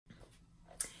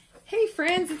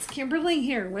friends, it's Kimberly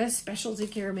here with Specialty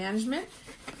Care Management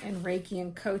and Reiki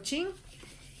and Coaching.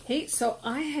 Hey, so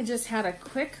I had just had a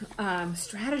quick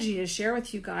strategy to share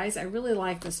with you guys. I really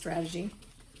like this strategy.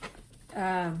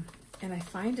 And I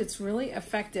find it's really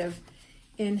effective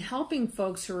in helping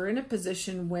folks who are in a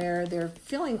position where they're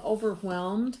feeling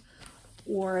overwhelmed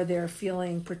or they're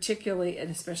feeling particularly, and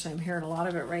especially I'm hearing a lot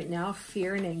of it right now,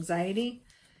 fear and anxiety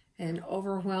and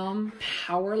overwhelm,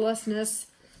 powerlessness.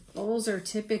 Those are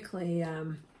typically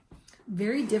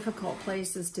very difficult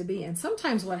places to be. And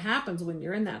sometimes what happens when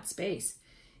you're in that space,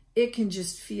 it can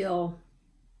feel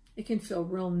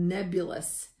real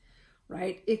nebulous,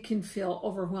 right? It can feel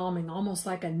overwhelming, almost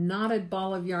like a knotted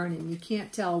ball of yarn, and you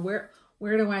can't tell where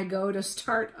do I go to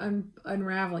start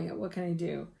unraveling it? What can I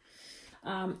do?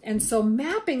 And so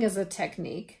mapping is a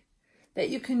technique that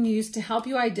you can use to help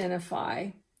you identify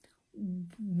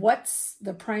what's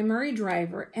the primary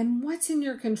driver and what's in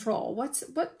your control. What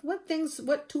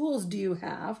tools do you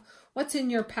have? What's in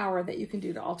your power that you can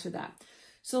do to alter that?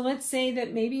 So let's say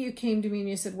that maybe you came to me and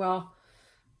you said, well,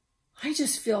 I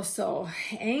just feel so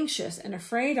anxious and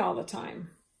afraid all the time.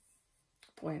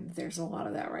 Boy, there's a lot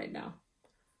of that right now.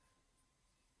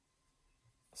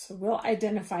 So we'll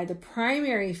identify the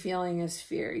primary feeling as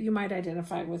fear. You might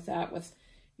identify with that with,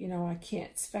 I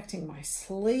can't, affecting my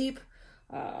sleep.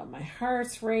 My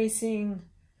heart's racing.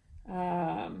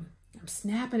 I'm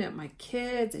snapping at my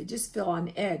kids. I just feel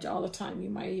on edge all the time. You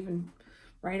might even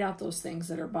write out those things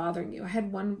that are bothering you. I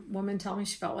had one woman tell me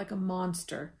she felt like a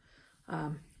monster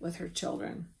with her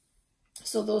children.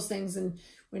 So those things, and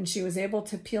when she was able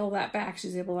to peel that back,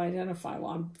 she's able to identify,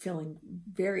 well, I'm feeling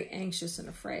very anxious and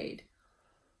afraid.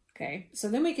 Okay, so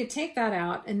then we could take that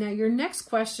out. And now your next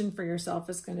question for yourself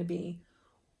is going to be,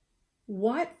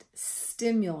 what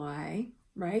stimuli,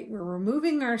 right? We're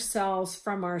removing ourselves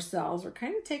from ourselves. We're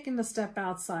kind of taking the step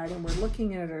outside and we're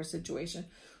looking at our situation.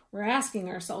 We're asking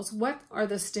ourselves, what are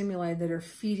the stimuli that are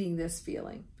feeding this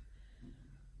feeling?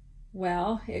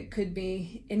 Well, it could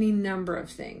be any number of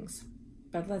things.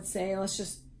 But let's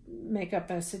just make up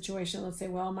a situation. Let's say,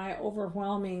 well, my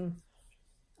overwhelming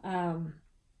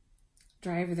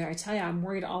driver there, I tell you, I'm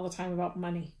worried all the time about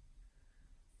money.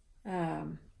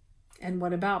 And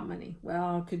what about money?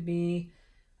 Well, it could be,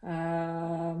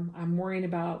 I'm worried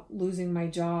about losing my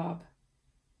job.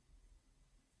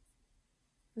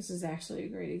 This is actually a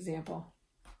great example.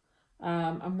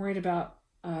 I'm worried about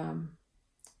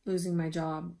losing my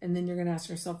job. And then you're going to ask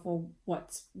yourself, well,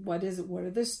 what is it? What are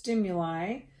the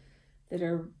stimuli that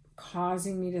are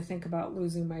causing me to think about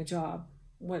losing my job?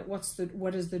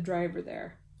 What is the driver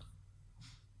there?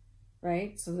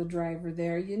 Right? So the driver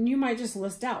there, and you might just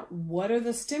list out, what are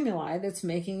the stimuli that's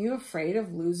making you afraid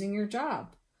of losing your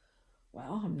job?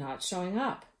 Well, I'm not showing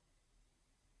up.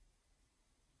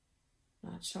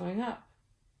 Not showing up.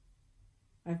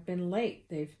 I've been late.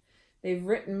 They've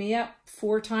written me up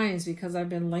 4 times because I've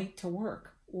been late to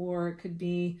work. Or it could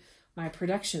be my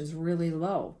production's really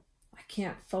low. I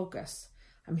can't focus.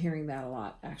 I'm hearing that a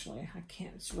lot, actually. I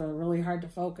can't. It's really, really hard to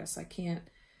focus. I can't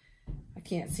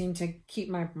seem to keep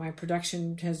my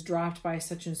production has dropped by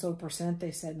such and so %,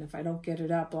 they said, and if I don't get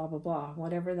it up, blah, blah, blah,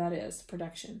 whatever that is,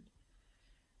 production.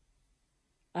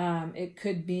 It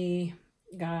could be,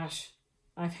 gosh,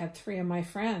 I've had 3 of my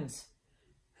friends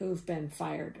who've been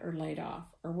fired or laid off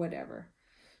or whatever.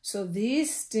 So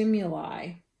these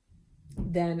stimuli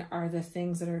then are the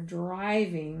things that are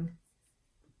driving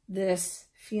this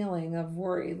feeling of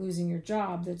worry, losing your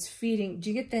job, that's feeding,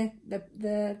 do you get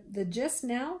the gist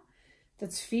now?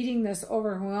 That's feeding this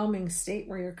overwhelming state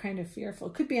where you're kind of fearful.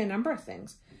 It could be a number of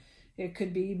things. It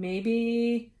could be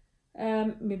maybe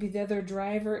the other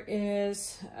driver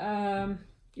is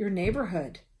your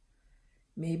neighborhood.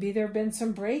 Maybe there have been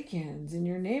some break-ins in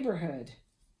your neighborhood.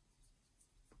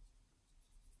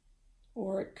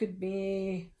 Or it could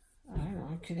be, I don't know,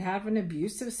 it could have an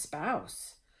abusive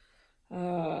spouse.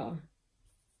 And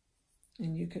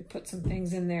you could put some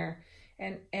things in there.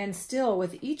 And still,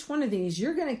 with each one of these,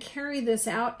 you're going to carry this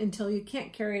out until you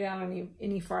can't carry it out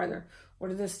any farther. What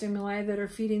are the stimuli that are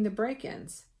feeding the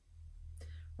break-ins?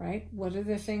 Right? What are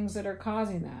the things that are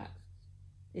causing that?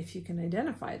 If you can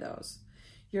identify those.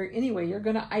 You're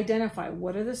going to identify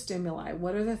what are the stimuli,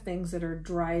 what are the things that are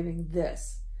driving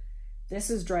this. This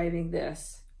is driving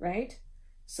this, right?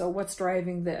 So what's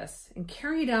driving this? And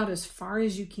carry it out as far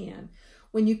as you can.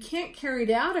 When you can't carry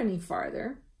it out any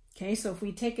farther, okay, so if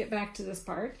we take it back to this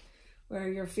part where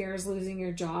your fear is losing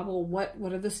your job, well,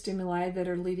 what are the stimuli that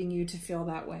are leading you to feel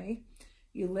that way?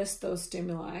 You list those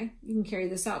stimuli. You can carry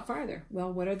this out farther.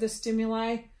 Well, what are the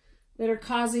stimuli that are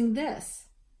causing this?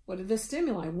 What are the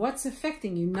stimuli? What's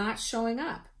affecting you not showing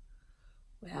up?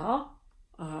 Well,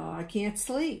 I can't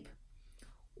sleep.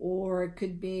 Or it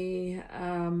could be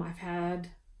I've had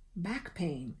back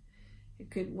pain. It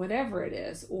could, whatever it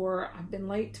is. Or I've been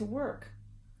late to work.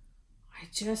 I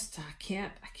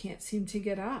can't seem to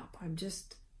get up. I'm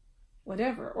just,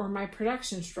 whatever. Or my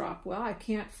production's dropped. Well, I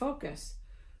can't focus.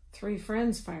 3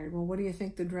 friends fired. Well, what do you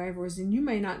think the driver was? And you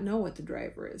may not know what the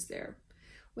driver is there.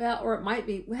 Well, or it might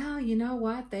be, well, you know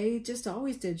what? They just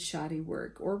always did shoddy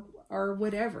work, or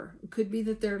whatever. It could be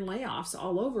that there are layoffs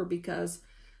all over because,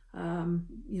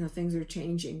 things are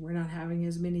changing. We're not having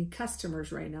as many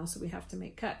customers right now, so we have to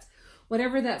make cuts.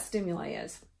 Whatever that stimuli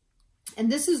is. And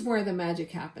this is where the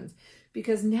magic happens,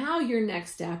 because now your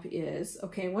next step is,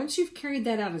 okay, once you've carried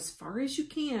that out as far as you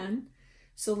can.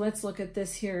 So let's look at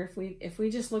this here. If we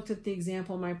just looked at the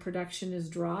example, my production is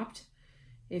dropped.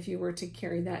 If you were to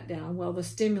carry that down, well, the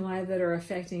stimuli that are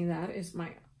affecting that is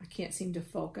I can't seem to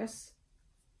focus.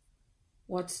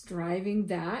 What's driving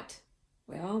that?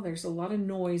 Well, there's a lot of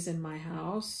noise in my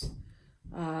house.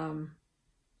 I'm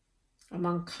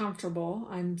uncomfortable.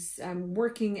 I'm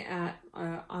working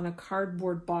on a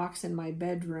cardboard box in my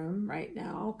bedroom right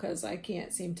now because I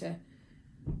can't seem to.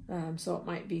 So it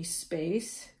might be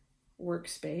space,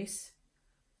 workspace.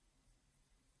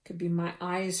 Could be my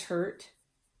eyes hurt.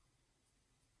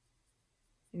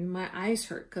 Maybe my eyes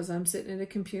hurt because I'm sitting at a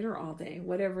computer all day.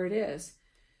 Whatever it is,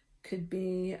 could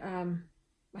be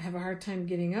I have a hard time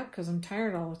getting up because I'm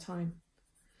tired all the time.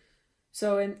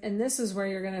 So, and this is where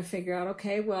you're going to figure out,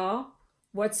 okay, well,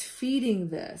 what's feeding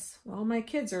this? Well, my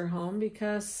kids are home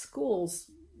because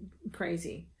school's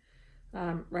crazy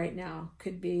right now.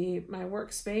 Could be my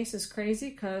workspace is crazy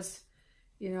because,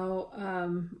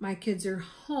 my kids are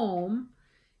home.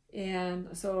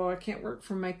 And so I can't work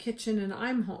from my kitchen and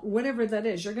I'm home, whatever that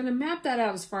is. You're going to map that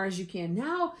out as far as you can.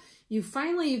 Now you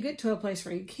get to a place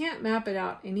where you can't map it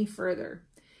out any further.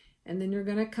 And then you're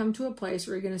going to come to a place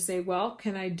where you're going to say, well,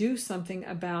 can I do something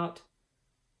about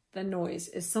the noise?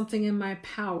 Is something in my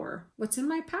power? What's in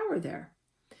my power there?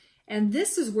 And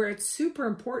this is where it's super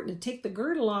important to take the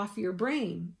girdle off your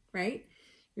brain, right?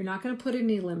 You're not going to put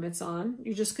any limits on.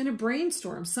 You're just going to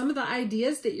brainstorm. Some of the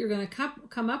ideas that you're going to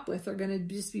come up with are going to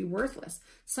just be worthless.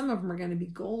 Some of them are going to be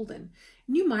golden.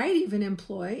 And you might even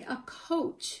employ a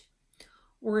coach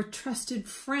or a trusted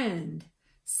friend,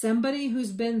 somebody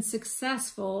who's been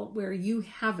successful where you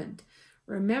haven't.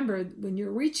 Remember, when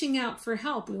you're reaching out for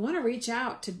help, we want to reach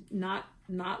out to not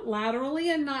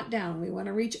laterally and not down. We want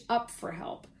to reach up for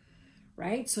help.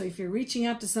 Right? So if you're reaching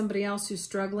out to somebody else who's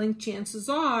struggling, chances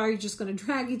are you're just going to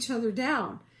drag each other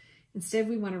down. Instead,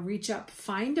 we want to reach up,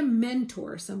 find a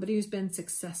mentor, somebody who's been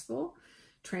successful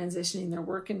transitioning their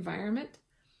work environment.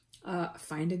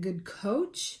 Find a good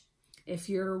coach. If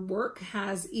your work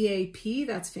has EAP,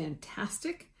 that's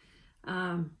fantastic.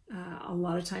 A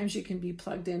lot of times you can be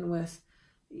plugged in with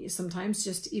sometimes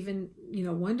just even,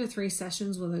 1 to 3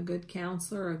 sessions with a good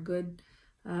counselor, a good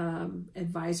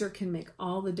advisor can make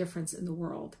all the difference in the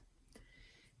world.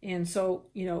 And so,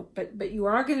 but you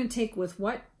are going to take with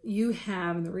what you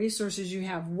have and the resources you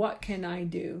have. What can I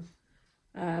do?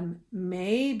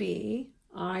 Maybe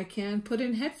I can put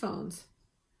in headphones.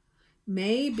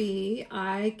 Maybe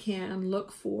I can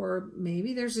look for,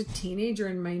 maybe there's a teenager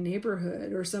in my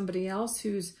neighborhood or somebody else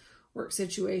whose work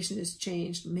situation has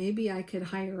changed. Maybe I could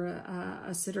hire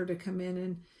a sitter to come in,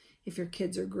 and if your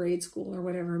kids are grade school or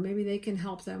whatever, maybe they can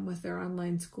help them with their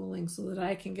online schooling so that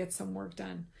I can get some work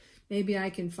done. Maybe I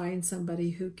can find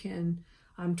somebody who can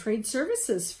trade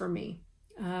services for me,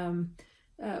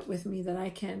 with me, that I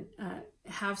can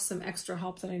have some extra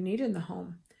help that I need in the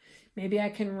home. Maybe I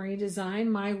can redesign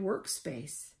my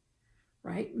workspace,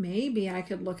 right? Maybe I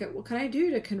could look at what can I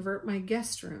do to convert my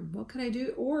guest room? What can I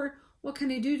do? Or what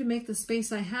can I do to make the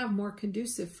space I have more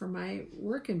conducive for my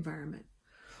work environment?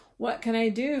 What can I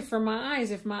do for my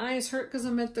eyes? If my eyes hurt because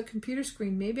I'm at the computer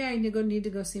screen, maybe I need to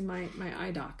go see my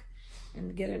eye doc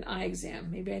and get an eye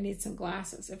exam. Maybe I need some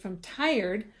glasses. If I'm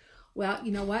tired, well,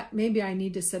 you know what? Maybe I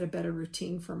need to set a better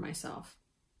routine for myself.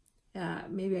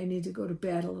 Maybe I need to go to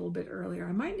bed a little bit earlier.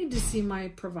 I might need to see my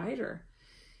provider.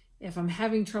 If I'm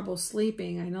having trouble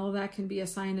sleeping, I know that can be a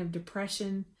sign of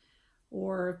depression,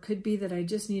 or it could be that I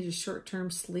just need a short-term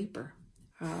sleeper.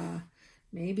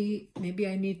 Maybe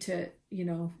I need to,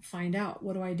 find out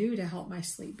what do I do to help my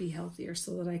sleep be healthier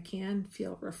so that I can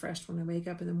feel refreshed when I wake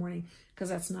up in the morning, because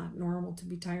that's not normal to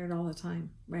be tired all the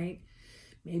time, right?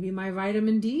 Maybe my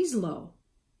vitamin D's low.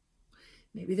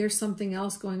 Maybe there's something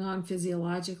else going on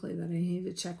physiologically that I need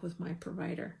to check with my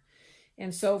provider.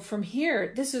 And so from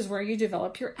here, this is where you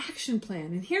develop your action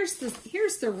plan. And here's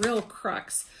the real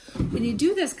crux. When you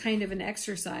do this kind of an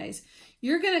exercise,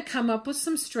 you're going to come up with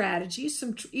some strategies,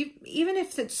 even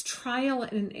if it's trial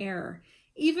and error,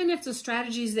 even if the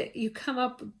strategies that you come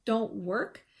up with don't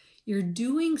work, you're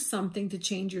doing something to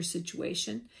change your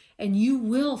situation, and you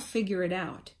will figure it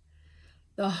out.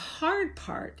 The hard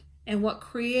part, and what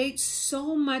creates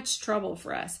so much trouble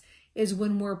for us, is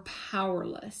when we're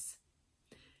powerless.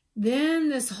 Then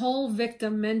this whole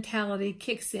victim mentality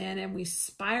kicks in and we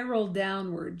spiral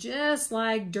downward, just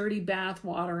like dirty bath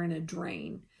water in a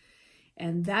drain.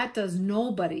 And that does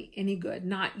nobody any good.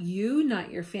 Not you,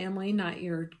 not your family, not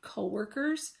your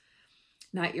coworkers,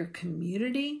 not your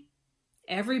community.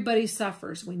 Everybody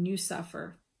suffers when you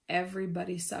suffer.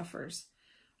 Everybody suffers.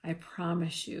 I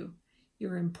promise you,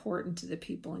 you're important to the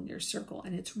people in your circle.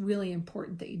 And it's really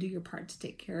important that you do your part to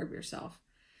take care of yourself.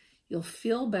 You'll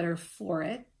feel better for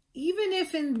it. Even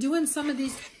if in doing some of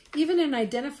these, even in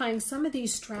identifying some of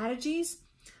these strategies,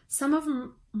 some of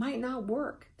them might not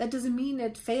work. That doesn't mean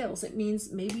it fails. It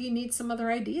means maybe you need some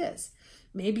other ideas.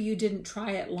 Maybe you didn't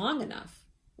try it long enough,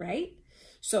 right?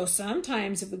 So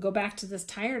sometimes if we go back to this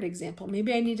tired example,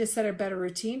 maybe I need to set a better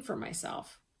routine for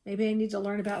myself. Maybe I need to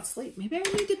learn about sleep. Maybe I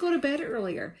need to go to bed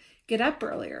earlier, get up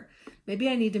earlier. Maybe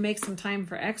I need to make some time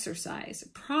for exercise. I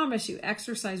promise you,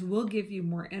 exercise will give you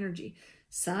more energy.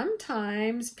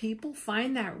 Sometimes people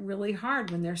find that really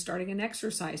hard when they're starting an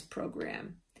exercise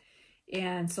program.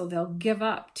 And so they'll give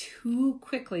up too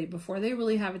quickly before they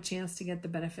really have a chance to get the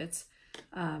benefits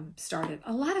started.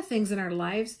 A lot of things in our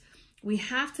lives, we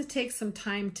have to take some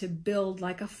time to build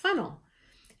like a funnel.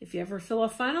 If you ever fill a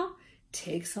funnel, it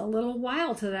takes a little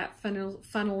while till that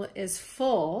funnel is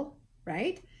full,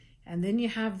 right? And then you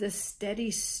have this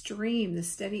steady stream,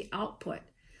 this steady output.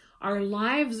 Our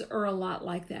lives are a lot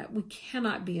like that. We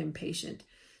cannot be impatient.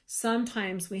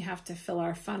 Sometimes we have to fill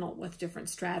our funnel with different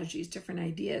strategies, different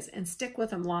ideas, and stick with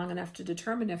them long enough to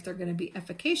determine if they're going to be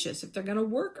efficacious, if they're going to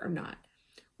work or not,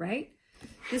 right?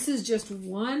 This is just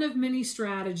one of many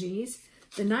strategies.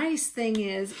 The nice thing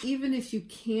is, even if you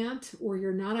can't or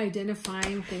you're not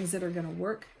identifying things that are going to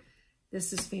work,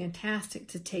 this is fantastic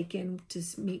to take in to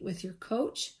meet with your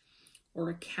coach or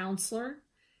a counselor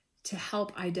to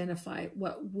help identify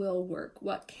what will work,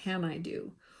 what can I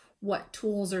do, what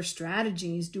tools or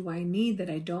strategies do I need that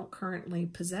I don't currently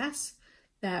possess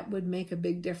that would make a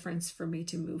big difference for me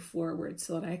to move forward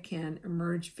so that I can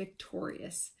emerge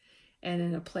victorious and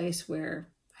in a place where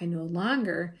I no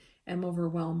longer am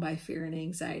overwhelmed by fear and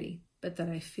anxiety, but that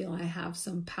I feel I have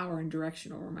some power and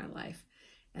direction over my life.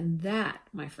 And that,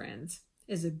 my friends,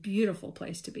 is a beautiful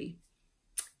place to be.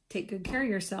 Take good care of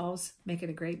yourselves. Make it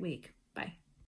a great week. Bye.